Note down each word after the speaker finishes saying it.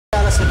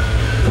Allison,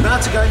 we're about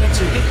to go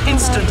into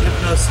instant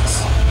hypnosis.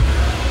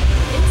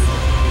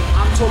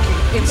 I'm talking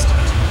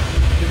instant.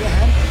 Give me a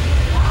hand.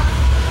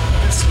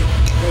 And sleep.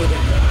 Way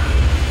down.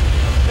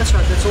 That's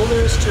right, that's all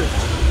there is to it.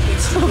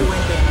 Instantly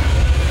went down.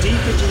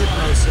 Deep into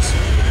hypnosis.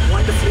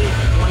 Wonderfully,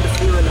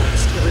 wonderfully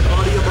relaxed. Every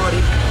part of your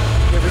body,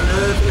 every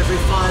nerve, every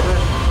fiber,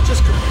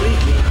 just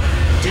completely,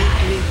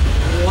 deeply,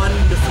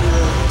 wonderfully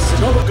relaxed.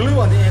 There's no glue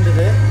on the end of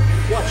there.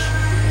 Watch.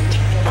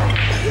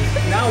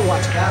 Now what?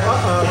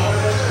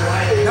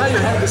 Now your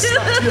hand is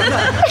stuck to your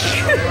nose.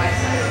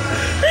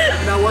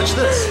 Now watch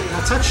this. Now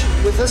touch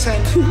with this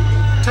hand.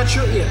 Touch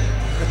your ear.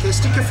 Okay,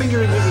 stick your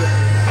finger in your ear.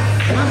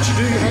 The moment you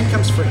do, your hand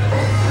comes free.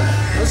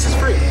 This is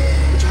free,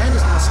 but your hand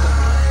is now stuck.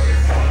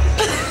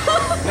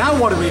 Now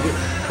what do we do?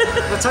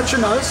 Now touch your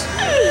nose.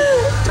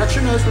 Touch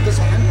your nose with this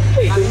hand.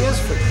 Now your ear's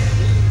free.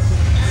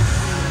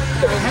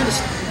 Now your hand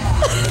is stuck.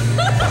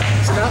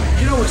 So now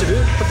you know what to do.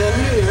 Put that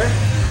in your ear.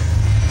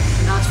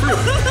 Now it's free.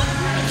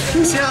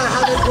 See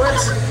how that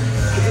works?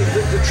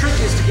 The trick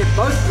is to get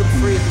both of them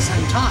free at the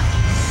same time.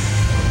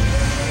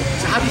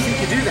 So how do you think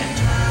you do that?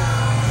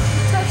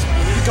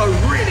 You go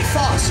really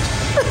fast.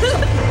 So,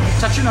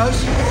 touch your nose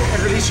and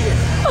release your ear.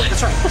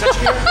 That's right.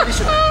 Touch your ear, release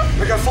your ear.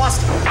 We go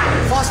faster,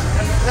 faster.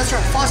 That's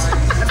right. Faster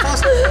and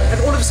faster. And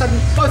all of a sudden,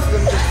 both of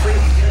them just free.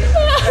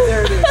 And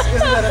there it is.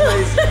 Isn't that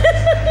amazing?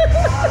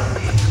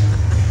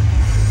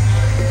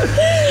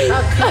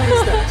 How cool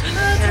is that?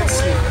 And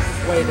sleep.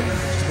 Way down.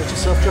 Just let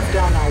yourself drift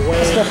down now.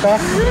 Way. Step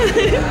back.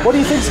 What do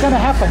you think's going to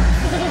happen?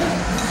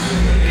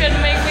 You're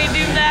gonna make me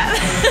do that.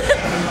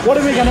 What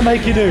are we going to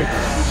make you do?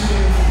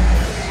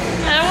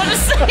 I don't want to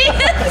say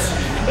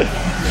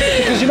it.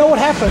 Because you know what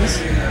happens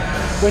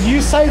when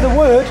you say the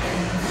word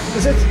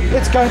is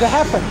it's going to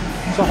happen.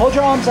 So hold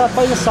your arms out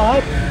by your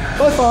side,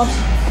 both arms,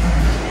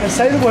 and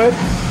say the word.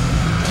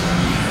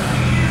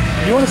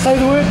 You want to say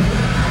the word?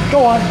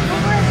 Go on.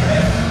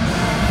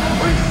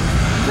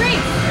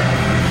 Great.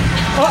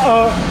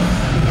 Uh-oh.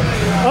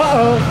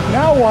 Uh-oh.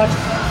 Now what?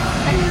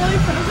 I'm really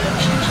frozen.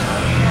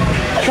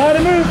 Try to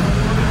move.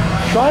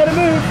 Try to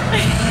move.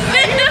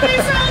 I'm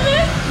frozen.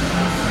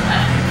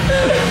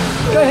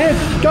 Go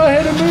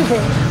ahead and move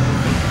her.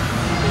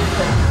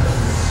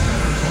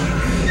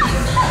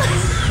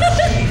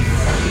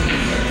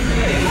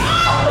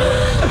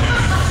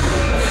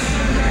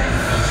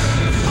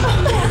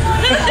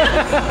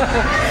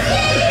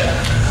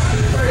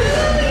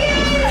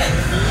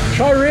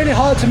 Try really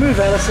hard to move,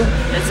 Allison.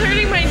 It's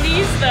hurting my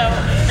knees though.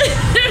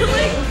 They're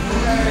like,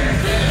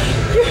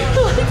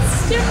 you're like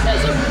stiff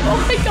as a, oh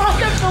my god,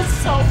 that feels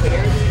so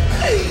weird.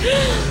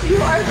 You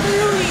are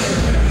literally,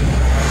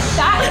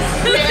 that is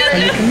weird.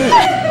 And you can move.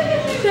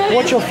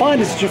 What you'll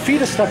find is that your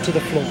feet are stuck to the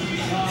floor.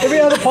 Every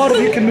other part of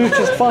you can move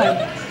just fine.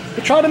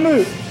 But try to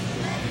move.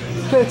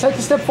 Okay, take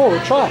a step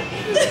forward. Try.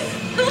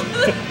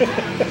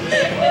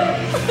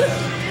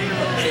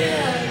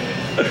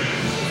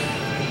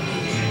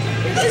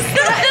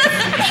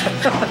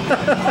 Oh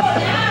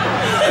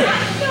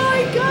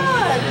my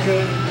god.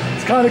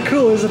 It's kind of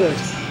cool, isn't it?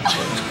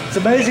 It's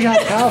amazing how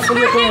powerful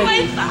your brain my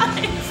is.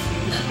 thighs.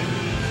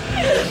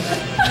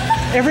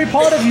 Every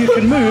part of you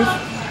can move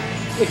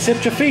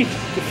except your feet.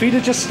 Your feet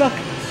are just stuck.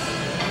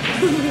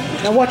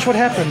 Now watch what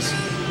happens.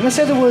 When I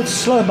say the word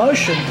slow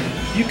motion,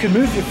 you can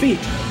move your feet,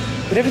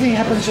 but everything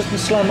happens just in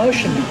slow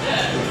motion.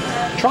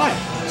 Try it.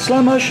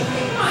 Slow motion.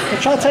 Now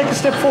try to take a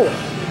step forward.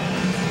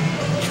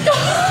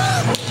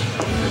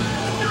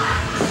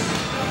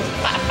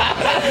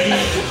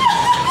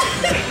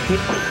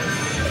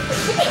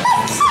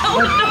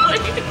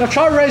 Now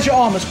try to raise your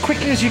arm as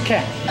quickly as you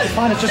can. You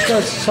find it just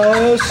goes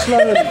so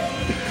slowly.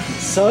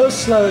 So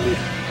slowly.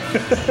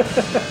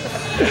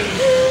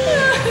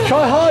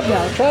 Try hard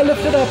now. Try to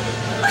lift it up.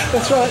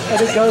 That's right.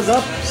 And it goes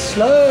up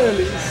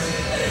slowly.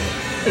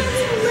 It's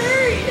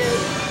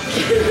hilarious.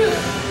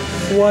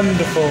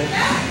 Wonderful.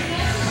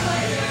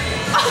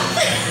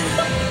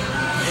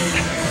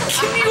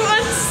 Can you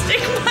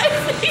unstick my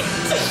feet?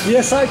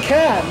 Yes, I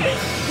can.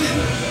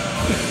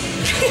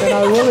 And I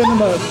will in a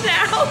moment.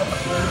 Now.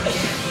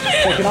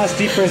 Take a nice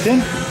deep breath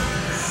in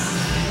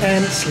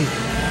and sleep.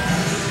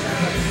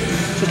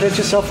 Just let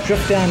yourself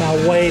drift down now,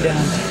 way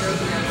down.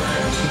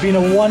 You've been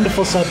a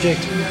wonderful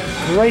subject.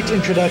 Great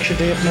introduction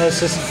to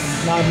hypnosis.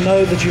 And I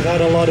know that you've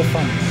had a lot of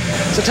fun.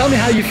 So tell me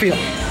how you feel.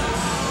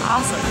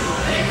 Awesome.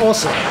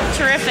 Awesome.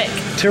 Terrific.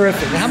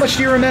 Terrific. Now, how much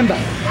do you remember?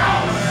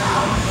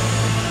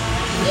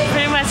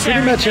 Pretty much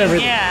Pretty much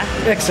everything. Yeah.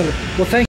 Excellent. Well, thank you.